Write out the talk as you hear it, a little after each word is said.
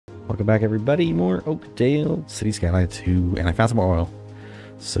Welcome back, everybody. More Oakdale, Cities Skyline 2, and I found some more oil.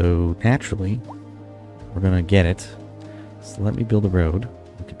 So, naturally, we're going to get it. So let me build a road.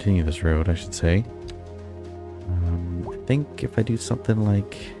 Continue this road, I should say. I think if I do something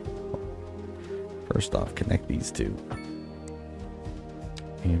like... First off, connect these two.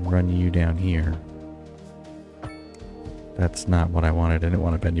 And run you down here. That's not what I wanted. I didn't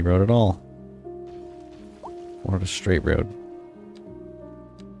want a bendy road at all. I wanted a straight road.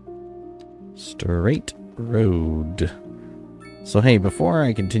 Straight road. So hey, before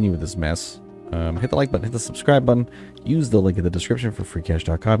I continue with this mess, hit the like button, hit the subscribe button, use the link in the description for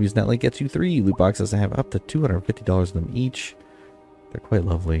freecash.com. Using that link gets you 3 loot boxes that have up to $250 in them each. They're quite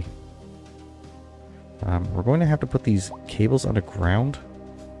lovely. We're going to have to put these cables underground.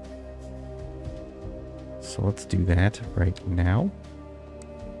 So let's do that right now.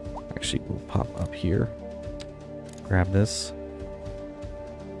 Actually, we'll pop up here. Grab this.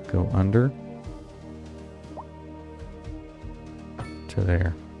 Go under. To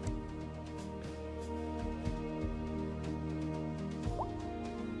there.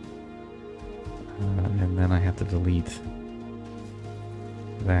 And then I have to delete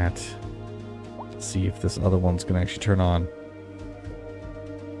that. See if this other one's going to actually turn on.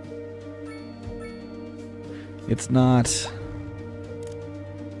 It's not.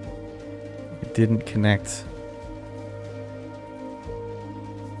 It didn't connect.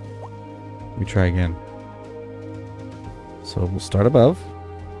 Let me try again. So we'll start above.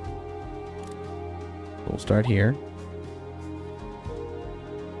 We'll start here.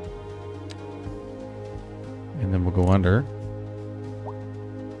 And then we'll go under.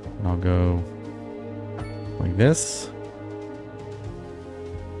 And I'll go like this.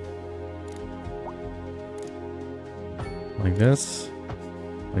 Like this.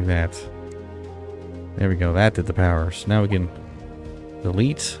 Like that. There we go. That did the power. So now we can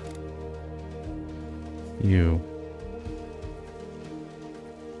delete you.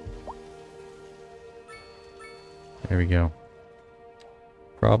 There we go.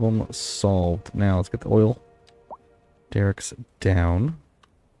 Problem solved. Now let's get the oil derricks down.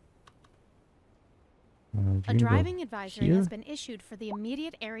 A driving advisory has been issued for the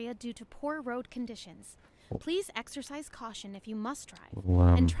immediate area due to poor road conditions. Please exercise caution if you must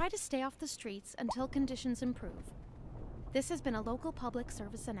drive, and try to stay off the streets until conditions improve. This has been a local public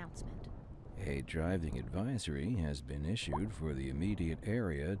service announcement. A driving advisory has been issued for the immediate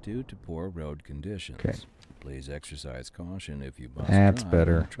area due to poor road conditions. Okay. Please exercise caution if you must That's drive,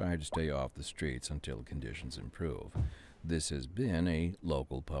 better. and try to stay off the streets until conditions improve. This has been a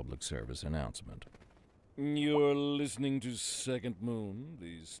local public service announcement. You're listening to Second Moon,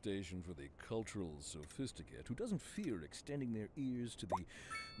 the station for the cultural sophisticate who doesn't fear extending their ears to the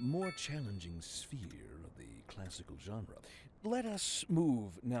more challenging sphere of the classical genre. Let us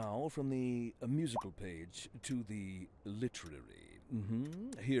move now from the musical page to the literary.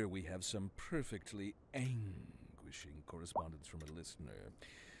 Here we have some perfectly anguishing correspondence from a listener.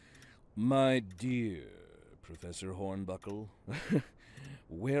 My dear Professor Hornbuckle,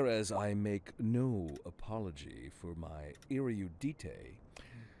 whereas I make no apology for my erudite,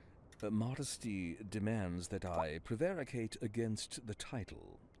 modesty demands that I prevaricate against the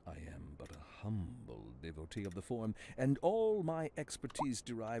title. I am but a humble devotee of the form, and all my expertise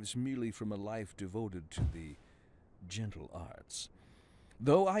derives merely from a life devoted to the gentle arts.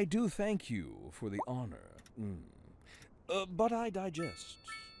 Though I do thank you for the honor. But I digest.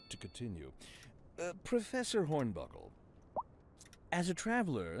 To continue. Professor Hornbuckle, as a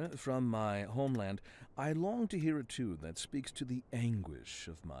traveler from my homeland, I long to hear a tune that speaks to the anguish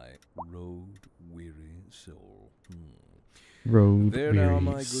of my road-weary soul. There now,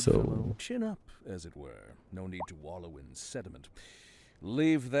 my good fellow, chin up, as it were. No need to wallow in sediment.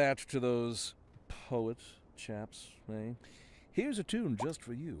 Leave that to those poet chaps, eh? Here's a tune just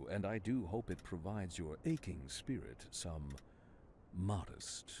for you, and I do hope it provides your aching spirit some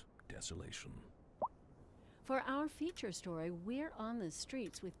modest desolation. For our feature story, we're on the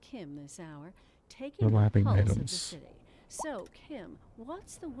streets with Kim this hour, taking the Overlapping pulse items. of the city. So, Kim,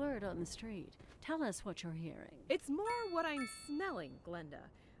 what's the word on the street? Tell us what you're hearing. It's more what I'm smelling, Glenda.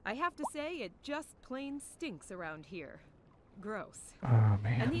 I have to say, it just plain stinks around here. Gross. Oh,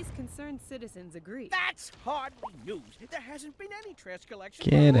 man. And these concerned citizens agree. That's hardly news. there hasn't been any trash collection.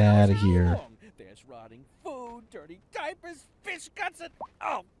 Get out of here. Long. There's rotting food, dirty diapers, fish guts, and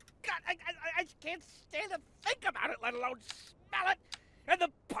oh God, I can't stand to think about it, let alone smell it. And the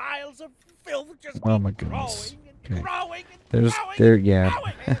piles of filth just Oh keep my goodness. growing and Okay. growing and There's growing. there, yeah.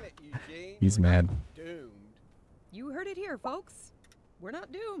 Growing. Damn it, Eugene. He's We're mad. not doomed. You heard it here, folks. We're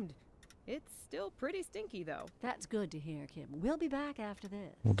not doomed. It's still pretty stinky, though. That's good to hear, Kim. We'll be back after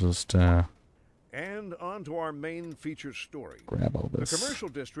this. We'll just And on to our main feature story. grab all The this. commercial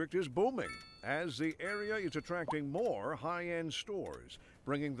district is booming as the area is attracting more high-end stores,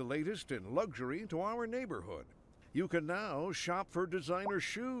 bringing the latest in luxury to our neighborhood. You can now shop for designer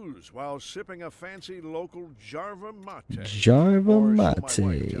shoes while sipping a fancy local Jarva Mate. Jarva Or so my wife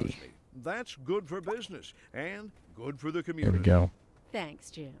Mate. tells me. That's good for business and good for the There community. we go.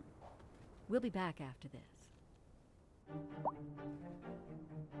 Thanks, Jim. We'll be back after this.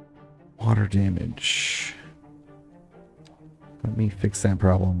 Water damage. Let me fix that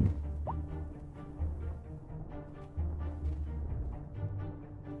problem.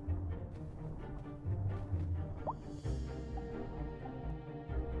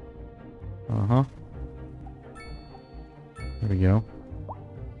 Uh-huh. There we go.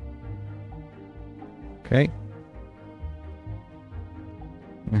 Okay.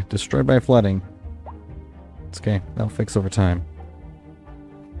 Destroyed by flooding. It's okay. That'll fix over time.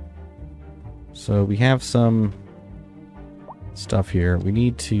 So we have some stuff here. We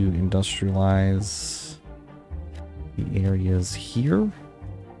need to industrialize the areas here.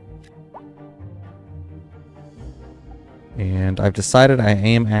 And I've decided I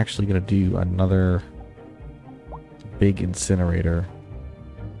am actually going to do another big incinerator.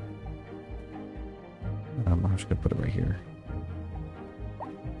 I'm just going to put it right here.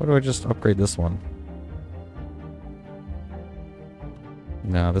 Why do I just upgrade this one?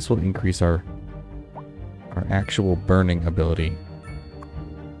 No, this will increase our actual burning ability.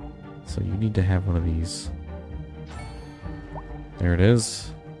 So you need to have one of these. There it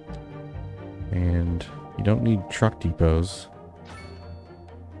is. And you don't need truck depots.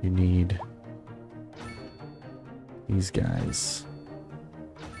 You need these guys.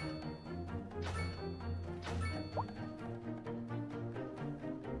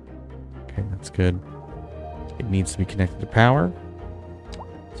 Okay, that's good. It needs to be connected to power.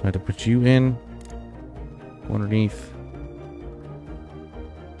 So I have to put you in underneath.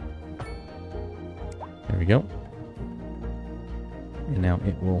 There we go. And now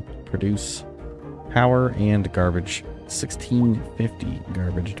it will produce power and garbage. 1650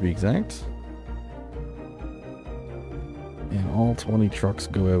 garbage to be exact. And all 20 trucks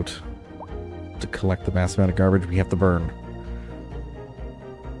go out to collect the mass amount of garbage we have to burn.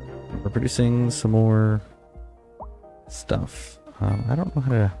 We're producing some more stuff. I don't know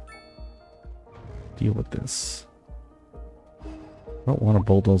how to deal with this. I don't want to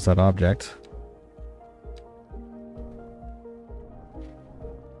bulldoze that object.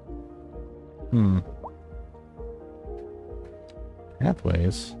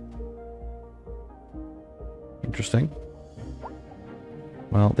 Pathways. Interesting.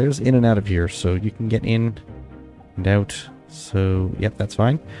 Well, there's in and out of here, so you can get in and out. So, yep, that's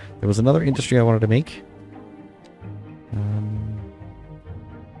fine. There was another industry I wanted to make.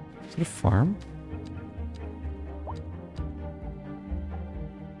 Is it a farm?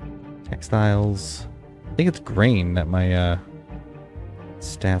 Textiles. I think it's grain that my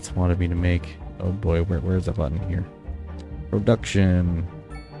stats wanted me to make. Oh boy, where's the button here? Production.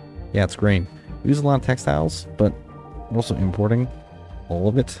 Yeah, it's grain. We use a lot of textiles, but we're also importing all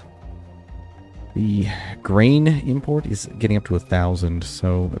of it. The grain import is getting up to 1,000,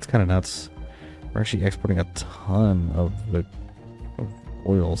 so that's kind of nuts. We're actually exporting a ton of the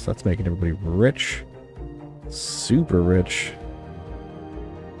oils. That's making everybody rich. Super rich.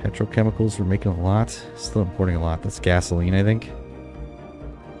 Petrochemicals, we're making a lot. Still importing a lot. That's gasoline, I think.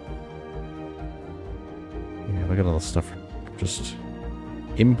 Yeah, look at all the stuff. Just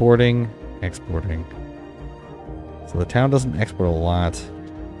importing, exporting. So the town doesn't export a lot.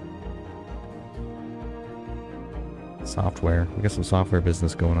 Software. We got some software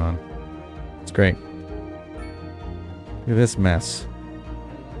business going on. It's great. Look at this mess.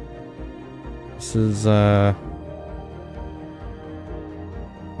 This is,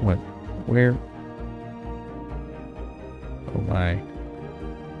 what? Where? Oh my.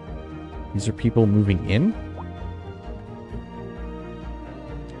 These are people moving in?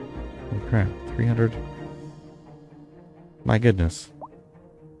 Oh crap. 300. My goodness.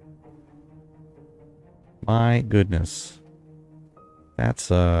 My goodness.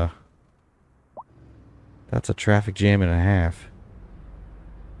 That's a traffic jam and a half.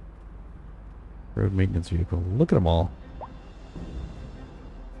 Road maintenance vehicle. Look at them all.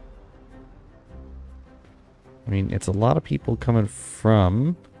 I mean, it's a lot of people coming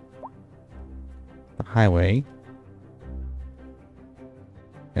from the highway.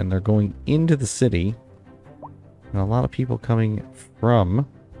 And they're going into the city. And a lot of people coming from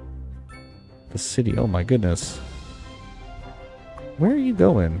the city. Oh my goodness. Where are you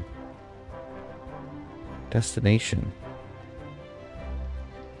going? Destination.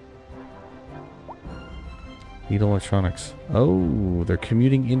 Need electronics. Oh, they're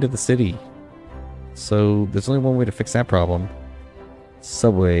commuting into the city. So there's only one way to fix that problem.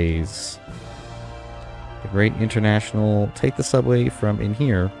 Subways. The Great International. Take the subway from in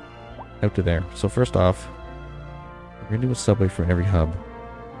here out to there. So first off, we're going to do a subway for every hub.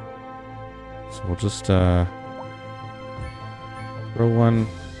 So we'll just throw one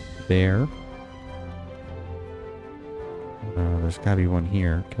there. There's got to be one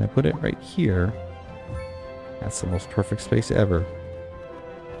here. Can I put it right here? That's the most perfect space ever.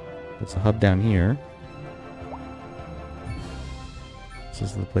 There's a hub down here. This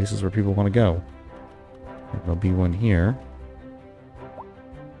is the places where people want to go. And there'll be one here.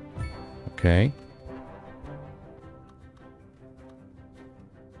 Okay.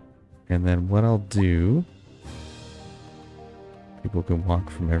 And then what I'll do... People can walk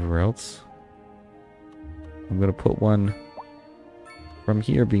from everywhere else. I'm going to put one from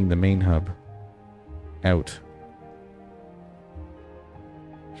here being the main hub. Out.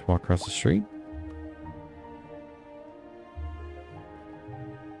 Just walk across the street.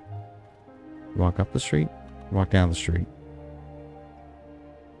 Walk up the street. Walk down the street.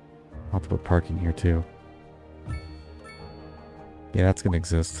 I'll have to put parking here too. Yeah, that's going to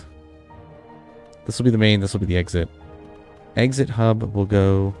exist. This will be the main, this will be the exit. Exit hub will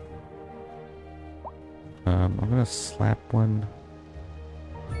go... I'm going to slap one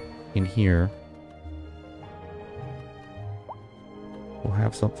in here. We'll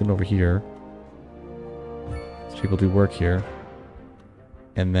have something over here. So people do work here.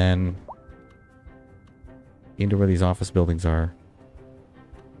 And then into where these office buildings are.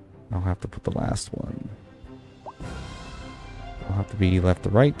 I'll have to put the last one. I'll have to be left to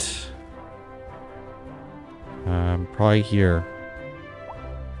right. Probably here.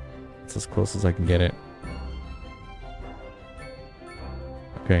 It's as close as I can get it.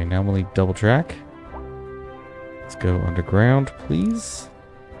 Okay, now we'll need double track. Let's go underground, please.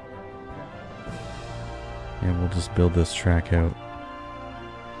 And we'll just build this track out.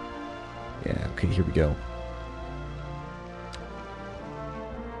 Yeah, okay, here we go.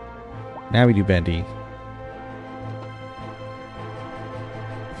 Now we do bendy.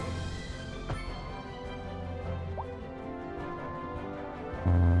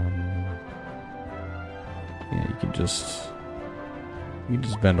 Yeah, you can just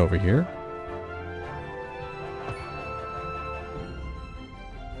bend over here.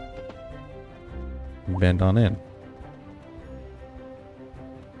 And bend on in.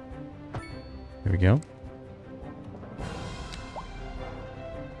 There we go.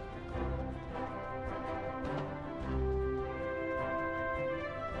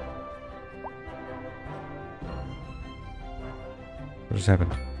 What just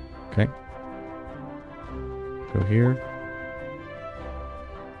happened? Okay. Go here.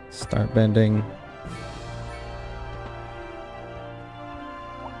 Start bending.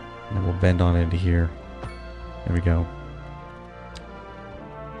 And then we'll bend on into here. There we go.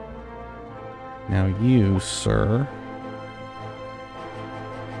 Now you, sir.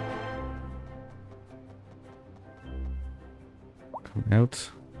 Come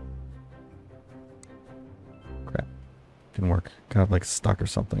out. Crap. Didn't work. Got like stuck or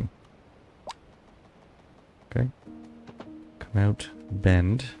something. Okay. Come out.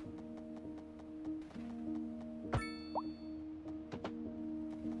 Bend.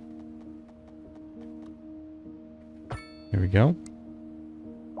 There we go.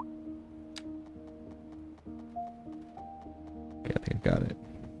 Okay, I think I got it.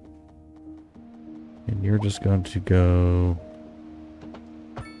 And you're just going to go...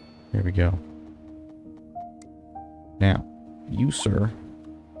 There we go. Now, you, sir.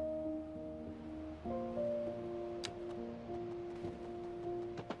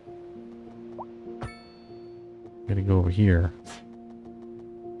 I'm gonna go over here.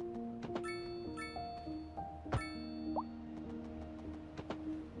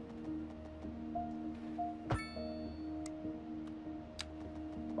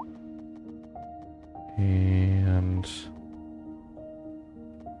 And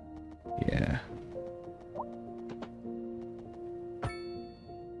yeah.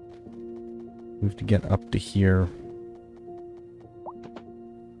 We have to get up to here.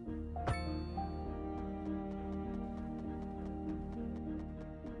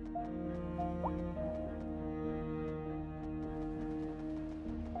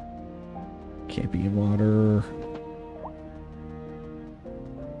 Can't be in water.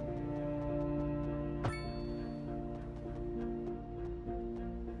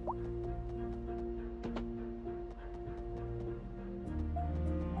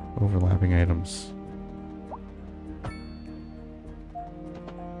 Overlapping items.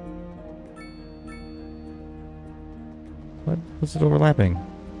 What? What's it overlapping?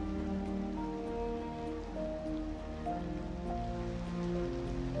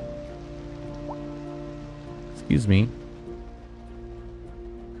 Excuse me.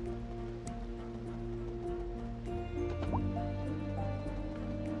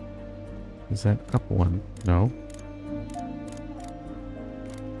 Is that up one? No.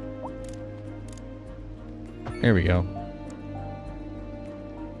 There we go.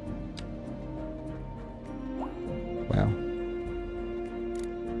 Wow.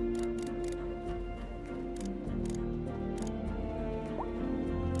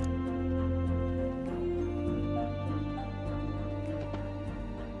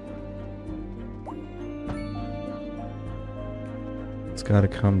 It's got to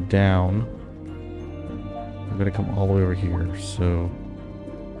come down. I'm going to come all the way over here, so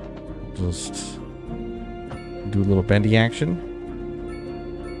just do a little bendy action.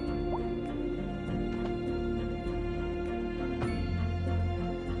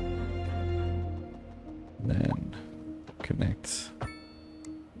 Then connect.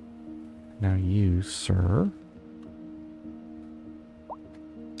 Now you, sir.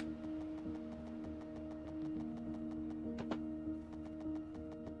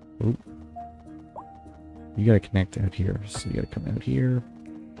 Oop. You gotta connect out here, so you gotta come out here.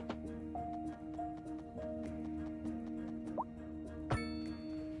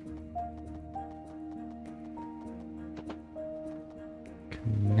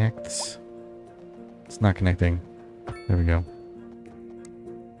 Connect. It's not connecting. There we go.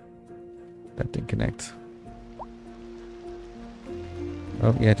 That didn't connect.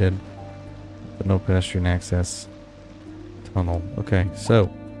 Oh, yeah, it did. But no pedestrian access. Tunnel. Okay,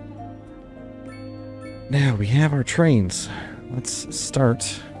 so now we have our trains. Let's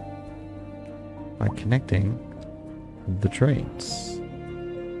start by connecting the trains.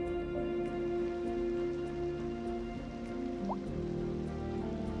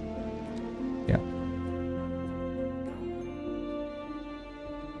 Yeah.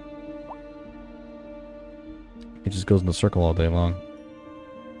 It just goes in a circle all day long.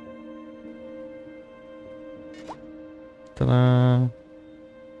 Ta-da!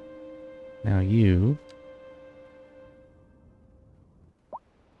 Now you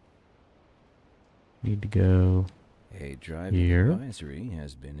need to go A driving here. advisory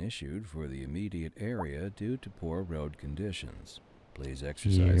has been issued for the immediate area due to poor road conditions. Please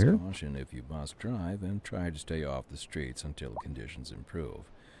exercise Here. caution if you must drive and try to stay off the streets until conditions improve.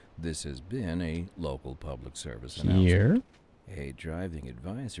 This has been a local public service announcement. Here. A driving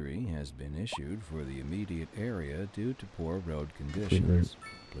advisory has been issued for the immediate area due to poor road conditions.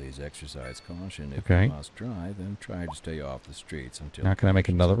 Please exercise caution if Okay. you must drive and try to stay off the streets until Now can I make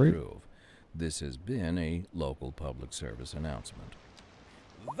conditions another route? improve. This has been a local public service announcement.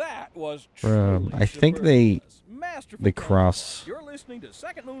 That was I think they masterful cross You're listening to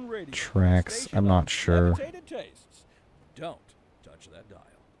Second Moon Radio, tracks. station I'm not of sure. levitated tastes. Don't touch that dial.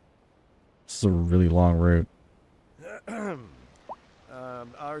 This is a really long route.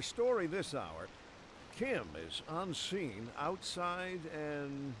 Our story this hour, Kim is on scene outside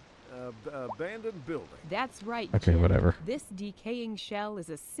an abandoned building. That's right, Okay, Jim. whatever. This decaying shell is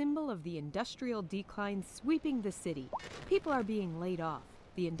a symbol of the industrial decline sweeping the city. People are being laid off.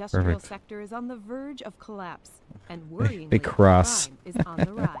 The industrial Perfect. sector is on the verge of collapse, and worryingly, they cross. crime is on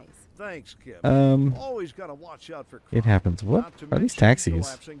the rise. Thanks, Kim. It Always got to watch out for crime. happens. What Not to are these mention taxis?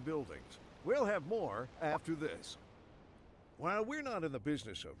 collapsing buildings. We'll have more after this. While we're not in the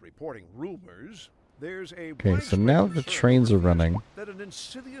business of reporting rumors, there's a Okay, so widespread now the concern trains are running. that an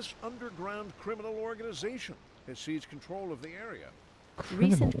insidious underground criminal organization has seized control of the area.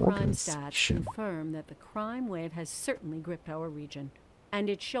 Recent Criminal crime stats organization. confirm that the crime wave has certainly gripped our region, and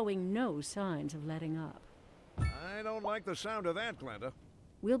it's showing no signs of letting up. I don't like the sound of that, Glenda.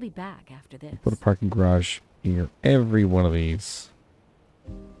 We'll be back after this. Put a parking garage near every one of these.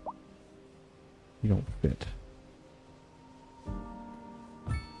 You don't fit.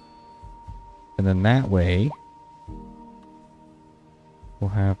 And then that way, we'll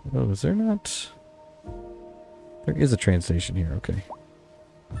have... Oh, is there not... There is a train station here, okay.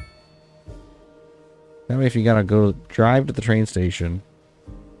 That way if you gotta go drive to the train station,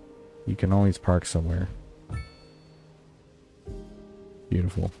 you can always park somewhere.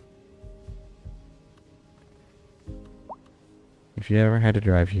 Beautiful. If you ever had to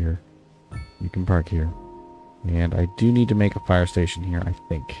drive here, you can park here. And I do need to make a fire station here, I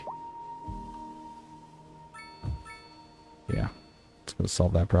think. Yeah, it's going to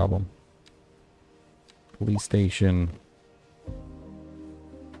solve that problem. Police station.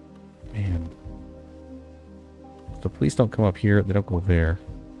 Man. The police don't come up here. They don't go there.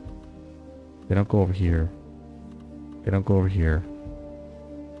 They don't go over here. They don't go over here.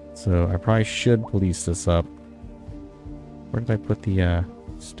 So I probably should police this up. Where did I put the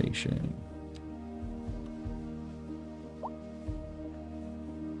station?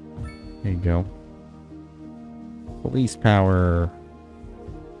 There you go. Police power.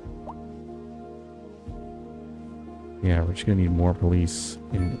 Yeah, we're just gonna need more police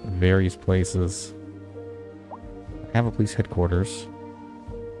in various places. I have a police headquarters.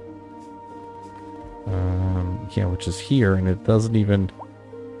 Yeah, which is here, and it doesn't even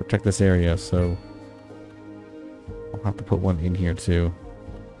protect this area, so I'll have to put one in here too.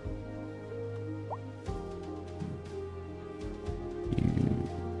 You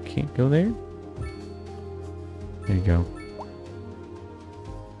can't go there? There you go.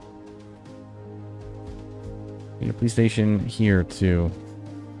 Need a police station here too.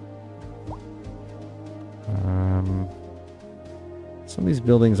 Some of these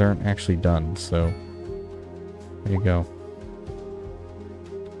buildings aren't actually done, so there you go.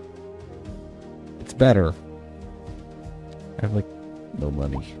 It's better. I have like no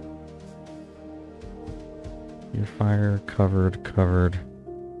money. Your fire covered.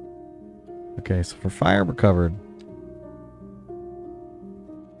 Okay, so for fire we're covered.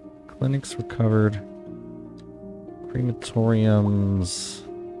 Clinics were covered. Crematoriums.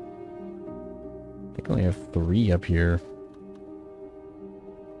 I think I only have 3 up here.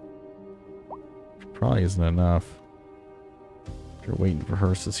 Which probably isn't enough. If you're waiting for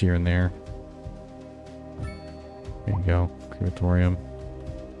hearses here and there. There you go. Crematorium.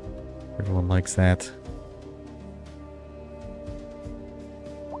 Everyone likes that.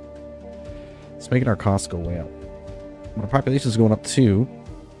 It's making our costs go way up. Our population is going up too.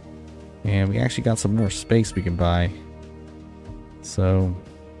 And we actually got some more space we can buy. So,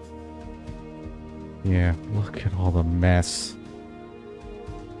 yeah, look at all the mess.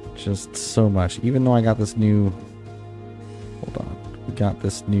 Just so much. Even though I got this new... Hold on. We got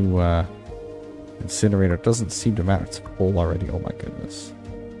this new incinerator. It doesn't seem to matter. It's full already. Oh my goodness.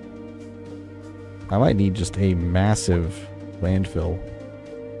 I might need just a massive landfill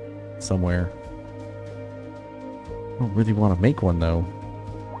somewhere. I don't really want to make one though.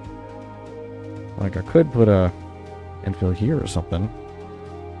 Like, I could put a infill here or something.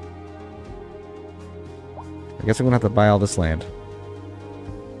 I guess I'm gonna have to buy all this land.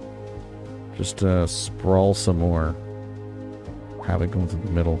 Just sprawl some more. Have it go into the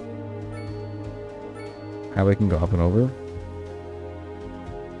middle. How it can go up and over.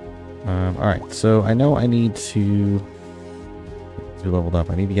 Alright, so I know I need to be leveled up.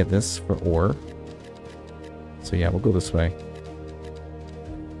 I need to get this for ore. So yeah, we'll go this way.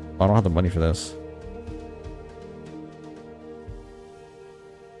 I don't have the money for this.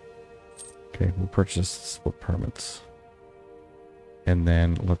 Okay, we'll purchase split permits. And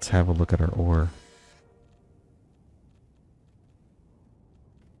then let's have a look at our ore.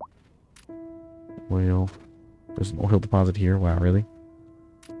 Oil. There's an oil deposit here. Wow, really?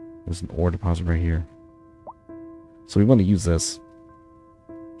 There's an ore deposit right here. So we want to use this.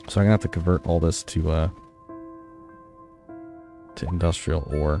 So I'm gonna have to convert all this to industrial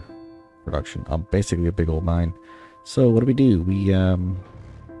ore production. Basically a big old mine. So what do? We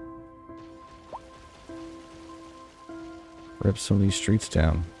rip some of these streets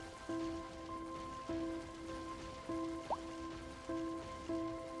down.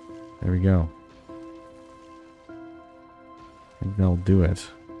 There we go. I think that'll do it.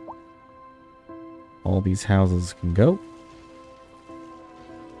 All these houses can go.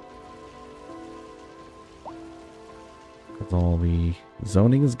 Because all the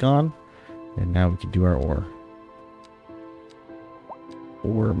zoning is gone. And now we can do our ore.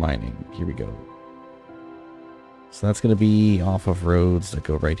 Ore mining. Here we go. So that's going to be off of roads that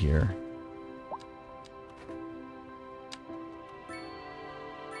go right here.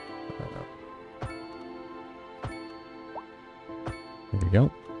 There we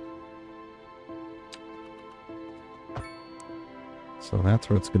go. So that's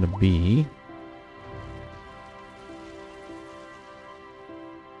where it's going to be.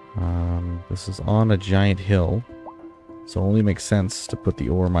 This is on a giant hill. So it only makes sense to put the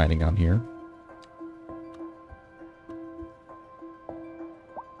ore mining on here.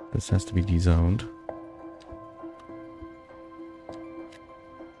 This has to be dezoned.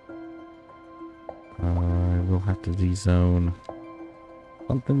 I will have to dezone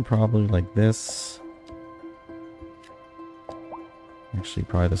something probably like this. Actually,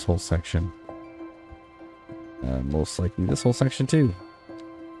 probably this whole section. Most likely this whole section too.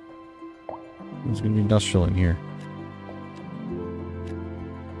 There's going to be industrial in here.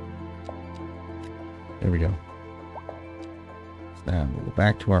 There we go. So now we'll go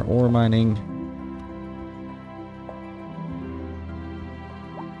back to our ore mining.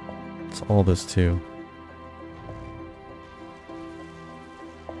 It's all this too.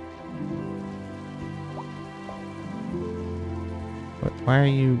 What? Why are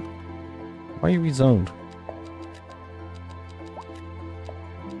you rezoned?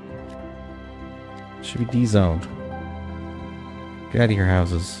 Should be dezoned. Get out of your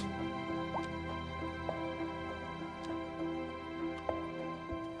houses.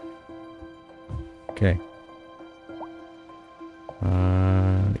 Okay.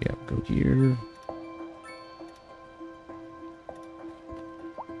 Yeah, go here.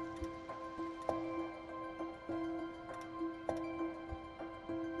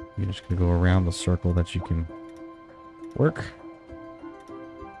 You're just gonna go around the circle that you can work.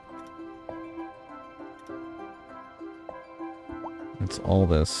 It's all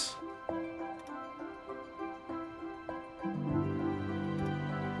this.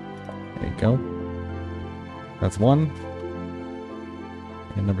 There you go. That's one.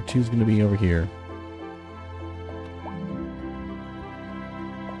 And number 2 is going to be over here.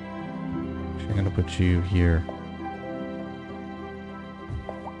 Actually, I'm going to put you here.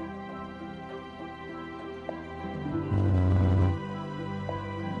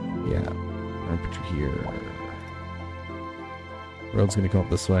 Yeah, I'm going to put you here. Road's going to come up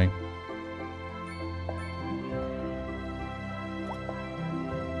this way.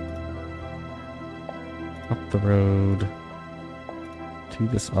 Up the road to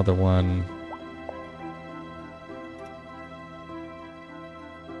this other one.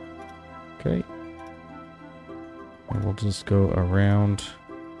 Okay. And we'll just go around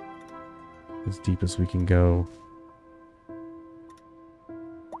as deep as we can go.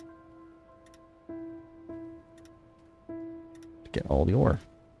 To get all the ore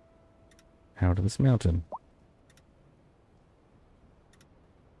out of this mountain.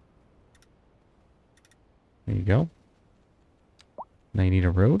 There you go. Now you need a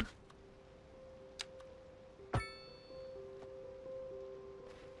road.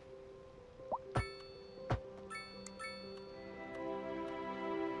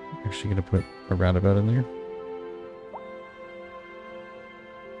 Actually gonna put a roundabout in there.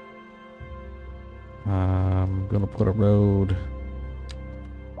 I'm gonna put a road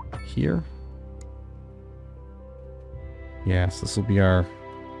here. Yes, this will be our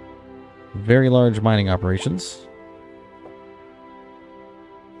very large mining operations.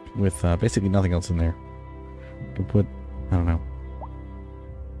 With basically nothing else in there. You can put, I don't know,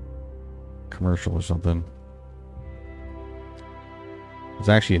 commercial or something. There's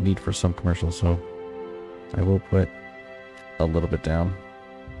actually a need for some commercial, so I will put a little bit down.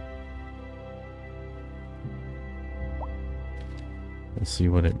 We'll see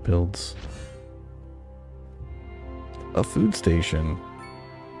what it builds. A food station.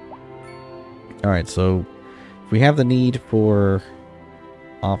 Alright, so if we have the need for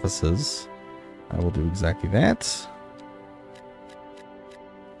offices, I will do exactly that.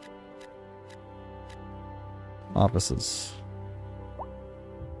 Offices.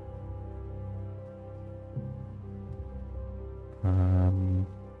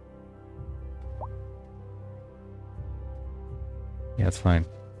 Yeah, it's fine.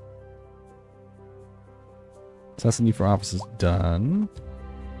 So that's the need for offices done.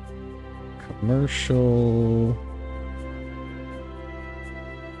 Commercial.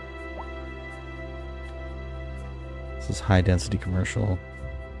 This is high density commercial.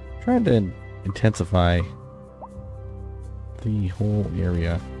 I'm trying to intensify the whole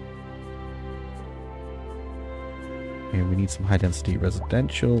area. And we need some high density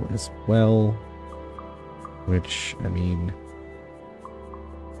residential as well. Which, I mean,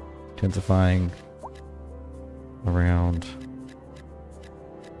 intensifying around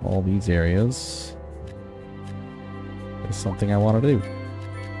all these areas is something I want to do.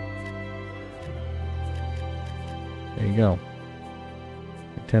 There you go.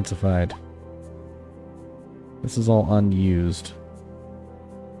 Intensified. This is all unused.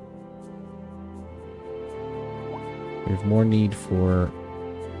 We have more need for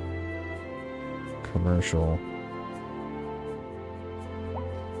commercial.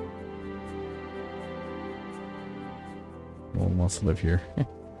 No one wants to live here.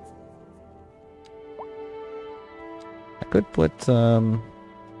 I could put a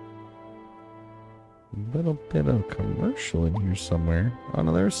little bit of commercial in here somewhere. Oh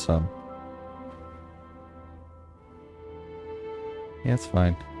no, there's some. Yeah, it's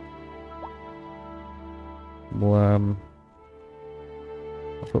fine. Well,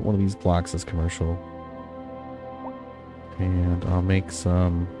 I'll put one of these blocks as commercial. And I'll make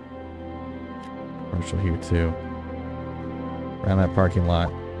some commercial here too. Around that parking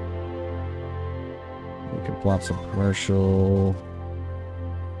lot. We can plop some commercial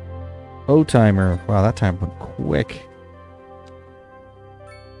Oh, timer. Wow, that time went quick.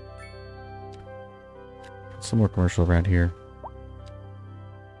 Some more commercial around here.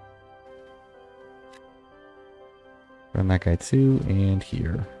 Run that guy too, and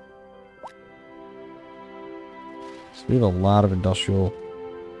here. So we have a lot of industrial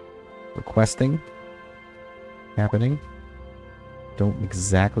requesting happening. Don't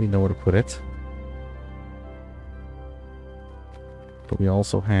exactly know where to put it. But we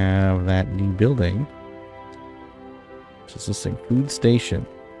also have that new building, which is this thing, food station.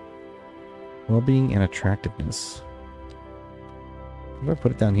 Well-being and attractiveness. Where do I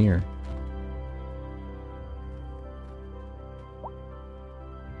put it down here?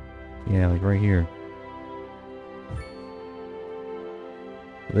 Yeah, like right here.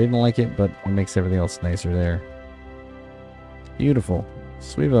 They didn't like it, but it makes everything else nicer there. Beautiful.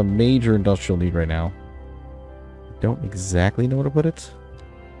 So we have a major industrial need right now. Don't exactly know where to put it.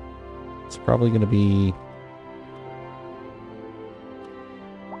 It's probably going to be...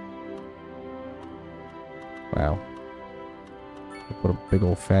 Wow. Could put a big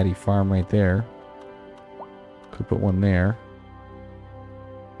old fatty farm right there. Could put one there.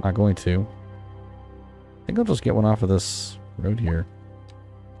 Not going to. I think I'll just get one off of this road here.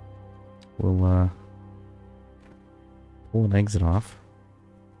 We'll pull an exit off.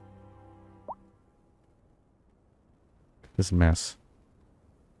 This mess.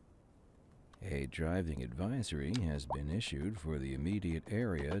 A driving advisory has been issued for the immediate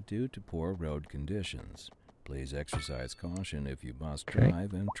area due to poor road conditions. Please exercise caution if you must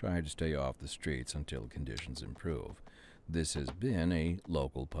drive and try to stay off the streets until conditions improve. This has been a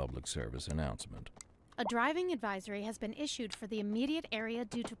local public service announcement. A driving advisory has been issued for the immediate area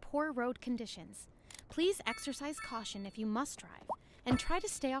due to poor road conditions. Please exercise caution if you must drive, and try to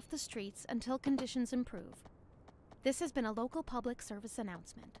stay off the streets until conditions improve. This has been a local public service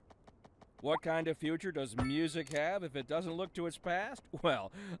announcement. What kind of future does music have if it doesn't look to its past?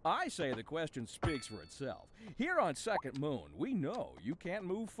 Well, I say the question speaks for itself. Here on Second Moon, we know you can't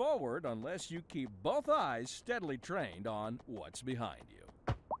move forward unless you keep both eyes steadily trained on what's behind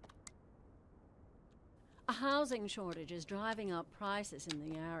you. A housing shortage is driving up prices in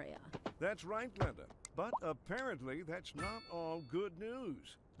the area. That's right, Glenda. But apparently that's not all good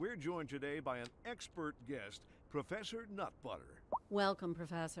news. We're joined today by an expert guest, Professor Nutbutter. Welcome,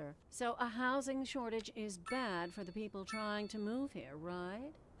 Professor. So a housing shortage is bad for the people trying to move here,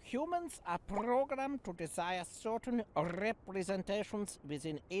 right? Humans are programmed to desire certain representations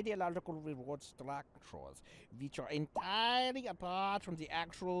within ideological reward structures, which are entirely apart from the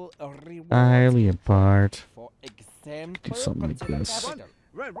actual rewards. Entirely apart. For example, Do something like this. capital.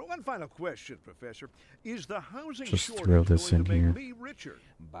 Right, one final question, Professor. Is the housing Just shortage throw this going in to make here. me richer?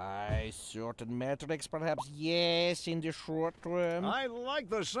 By certain metrics, perhaps yes, in the short term. I like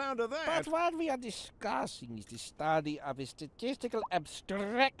the sound of that. But what we are discussing is the study of a statistical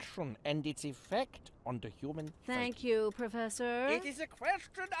abstraction and its effect on the human Thank psyche. you, Professor. It is a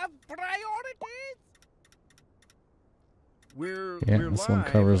question of priorities. We're this one live,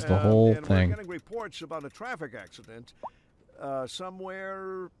 covers the whole and thing. We're getting reports about a traffic accident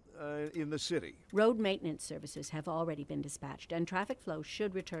somewhere in the city. Road maintenance services have already been dispatched, and traffic flow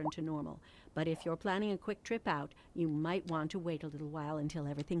should return to normal. But if you're planning a quick trip out, you might want to wait a little while until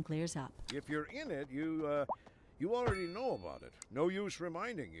everything clears up. If you're in it, you already know about it. No use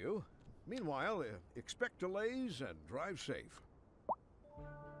reminding you. Meanwhile, expect delays and drive safe.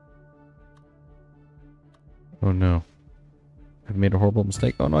 Oh no. I've made a horrible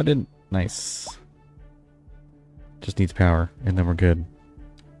mistake. Oh no, I didn't. Nice. Just needs power, and then we're good.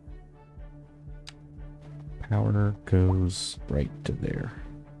 Power goes right to there.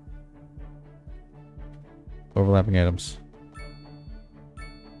 Overlapping items.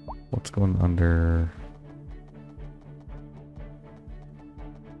 What's going under?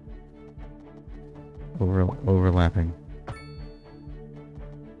 Overlapping.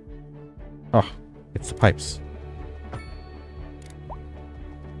 Oh, it's the pipes.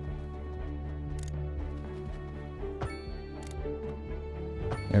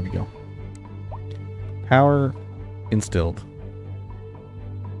 There we go. Power instilled.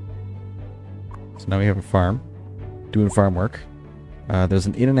 So now we have a farm. Doing farm work. There's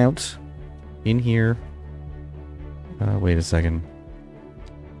an in and out in here. Wait a second.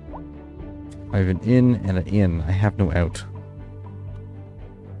 I have an in and an in. I have no out.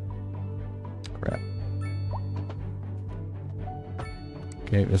 Crap.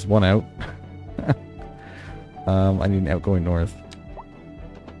 Okay, there's one out. I need an out going north.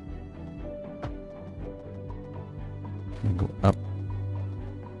 And go up.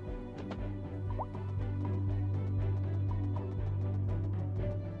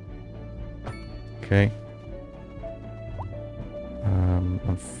 Okay.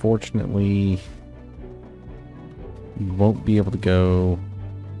 Unfortunately, you won't be able to go.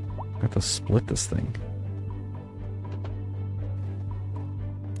 I have to split this thing.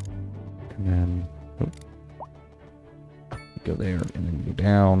 And then go there, and then you go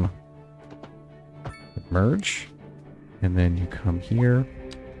down. Merge. And then you come here.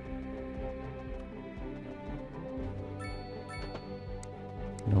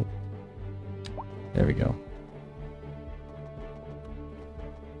 Nope. There we go.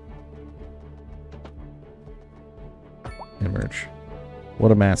 And merge.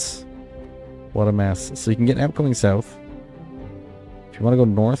 What a mess. What a mess. So you can get out going south. If you want to go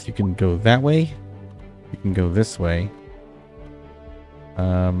north, you can go that way. You can go this way.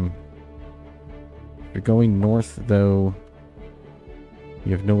 If you're going north, though,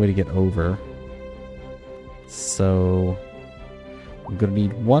 you have no way to get over. So I'm going to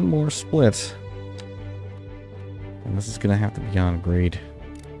need one more split. And this is going to have to be on grade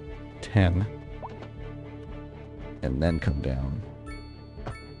 10. And then come down.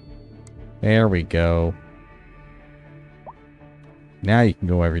 There we go. Now you can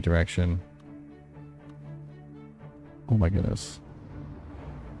go every direction. Oh my goodness.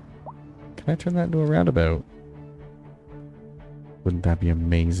 Can I turn that into a roundabout? Wouldn't that be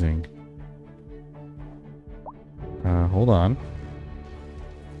amazing? Hold on.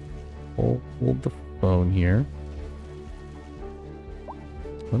 Hold the phone here.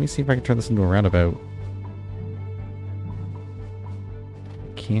 Let me see if I can turn this into a roundabout.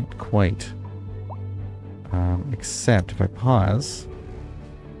 Can't quite. Except if I pause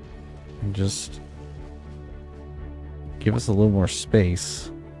and just give us a little more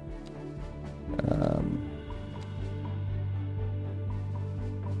space.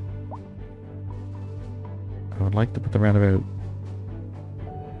 I would like to put the roundabout.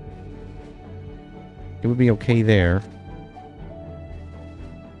 It would be okay there.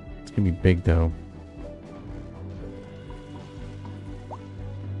 It's gonna be big though.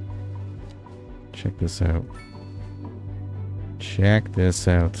 Check this out. Check this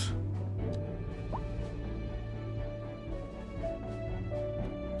out.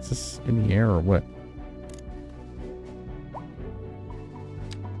 Is this in the air or what?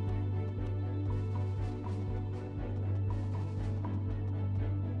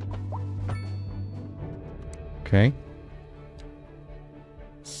 Okay.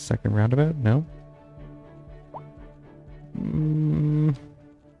 Second roundabout? No.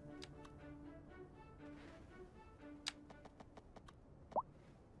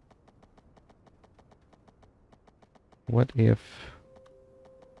 What if...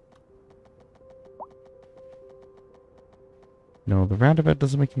 No, the roundabout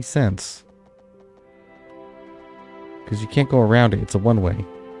doesn't make any sense. Because you can't go around it. It's a one-way.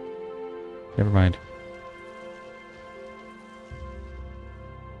 Never mind.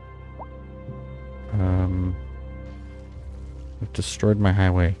 I've destroyed my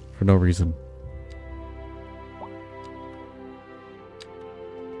highway for no reason.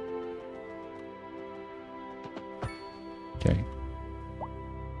 Okay.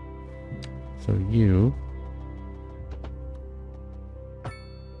 So you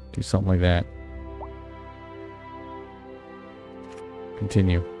do something like that.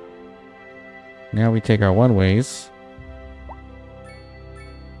 Continue. Now we take our one-ways.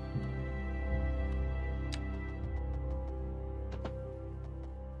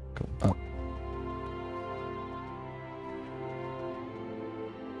 Go up.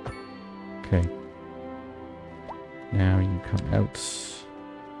 Okay. Now you come out.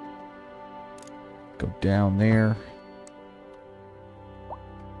 Go down there.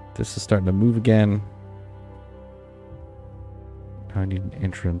 This is starting to move again. Now I need an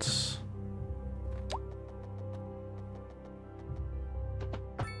entrance.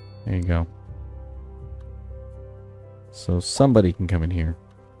 There you go. So somebody can come in here.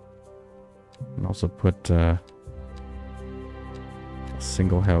 And also put a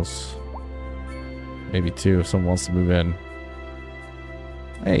single house. Maybe two if someone wants to move in.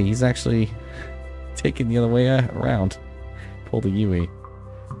 Hey, he's actually taking the other way around. Pull the UE.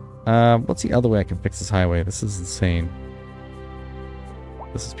 What's the other way I can fix this highway? This is insane.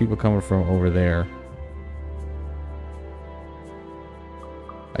 This is people coming from over there.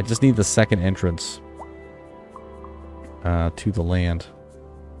 I just need the second entrance to the land.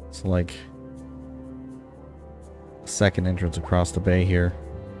 So like second entrance across the bay here.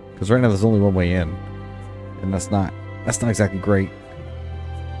 Because right now there's only one way in. And that's not exactly great.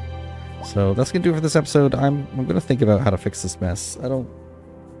 So that's gonna do it for this episode. I'm gonna think about how to fix this mess. I don't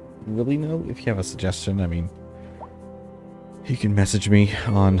really know. If you have a suggestion, I mean, you can message me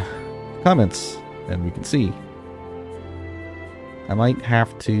on comments. then we can see. I might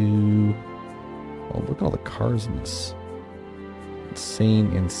have to... Oh, look at all the cars in this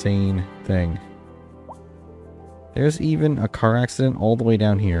insane thing. There's even a car accident all the way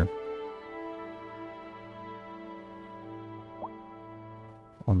down here.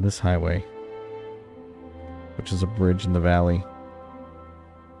 On this highway. Which is a bridge in the valley.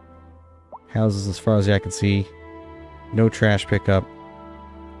 Houses as far as the eye can see. No trash pickup.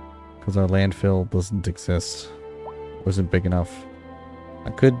 Because our landfill doesn't exist. Wasn't big enough. I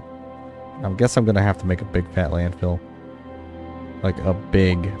guess I'm going to have to make a big fat landfill. Like a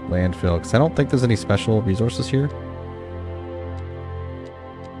big landfill. Because I don't think there's any special resources here.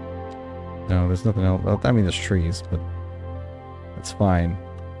 No, there's nothing else. Well, I mean, there's trees, but that's fine.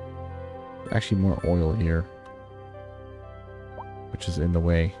 There's actually more oil here. Which is in the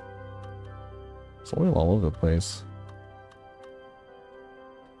way. There's oil all over the place.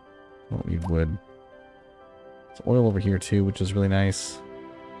 Don't need wood. There's oil over here too, which is really nice.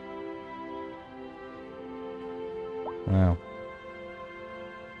 Wow.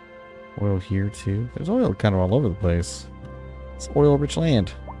 Oil here too. There's oil kind of all over the place. It's oil-rich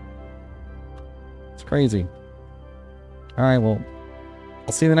land. It's crazy. Alright, well,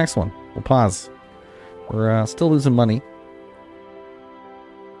 I'll see you in the next one. We'll pause. We're still losing money.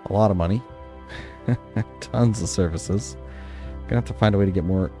 A lot of money. Tons of services. Gonna have to find a way to get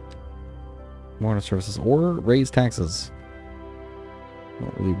more on the services or raise taxes. I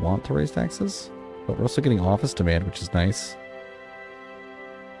don't really want to raise taxes, but we're also getting office demand, which is nice.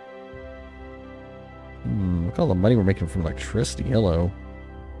 Look at all the money we're making from electricity. Hello.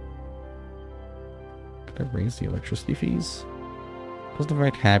 Could I raise the electricity fees? Doesn't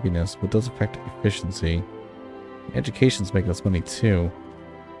affect happiness, but does affect efficiency. Education's making us money too.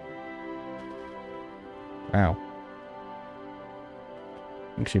 Wow.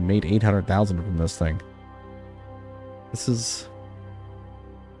 Actually made 800,000 from this thing. This is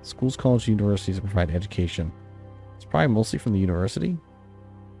schools, colleges, universities that provide education. It's probably mostly from the university.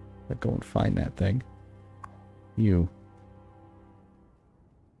 Let's go and find that thing. You.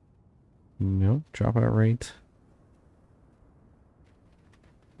 Nope. Dropout rate.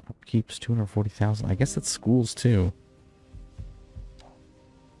 Upkeeps 240,000. I guess that's schools too.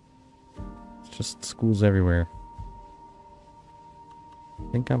 It's just schools everywhere.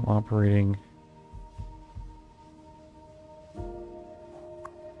 I think I'm operating...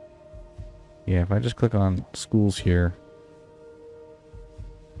 Yeah, if I just click on schools here...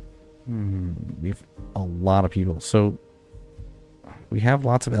 we have a lot of people. So, we have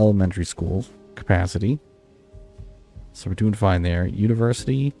lots of elementary schools capacity. So we're doing fine there.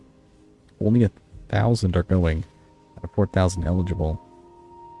 University, only 1,000 are going. Out of 4,000 eligible.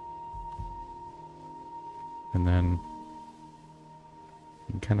 And then...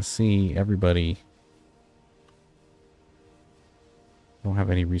 you can kind of see everybody. Don't have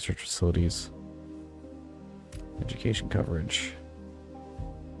any research facilities. Education coverage.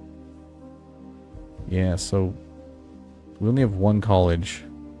 Yeah, so we only have one college,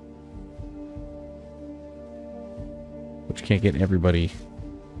 which can't get everybody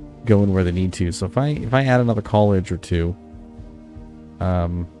going where they need to. So if I add another college or two,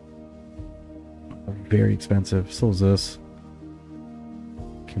 very expensive. So is this.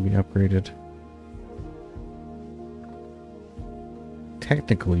 Can be upgraded.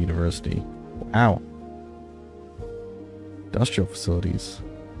 Technical university. Wow. Industrial facilities.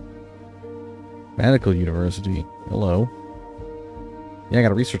 Medical university. Hello. Yeah, I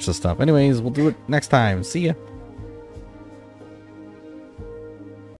gotta research this stuff. Anyways, we'll do it next time. See ya.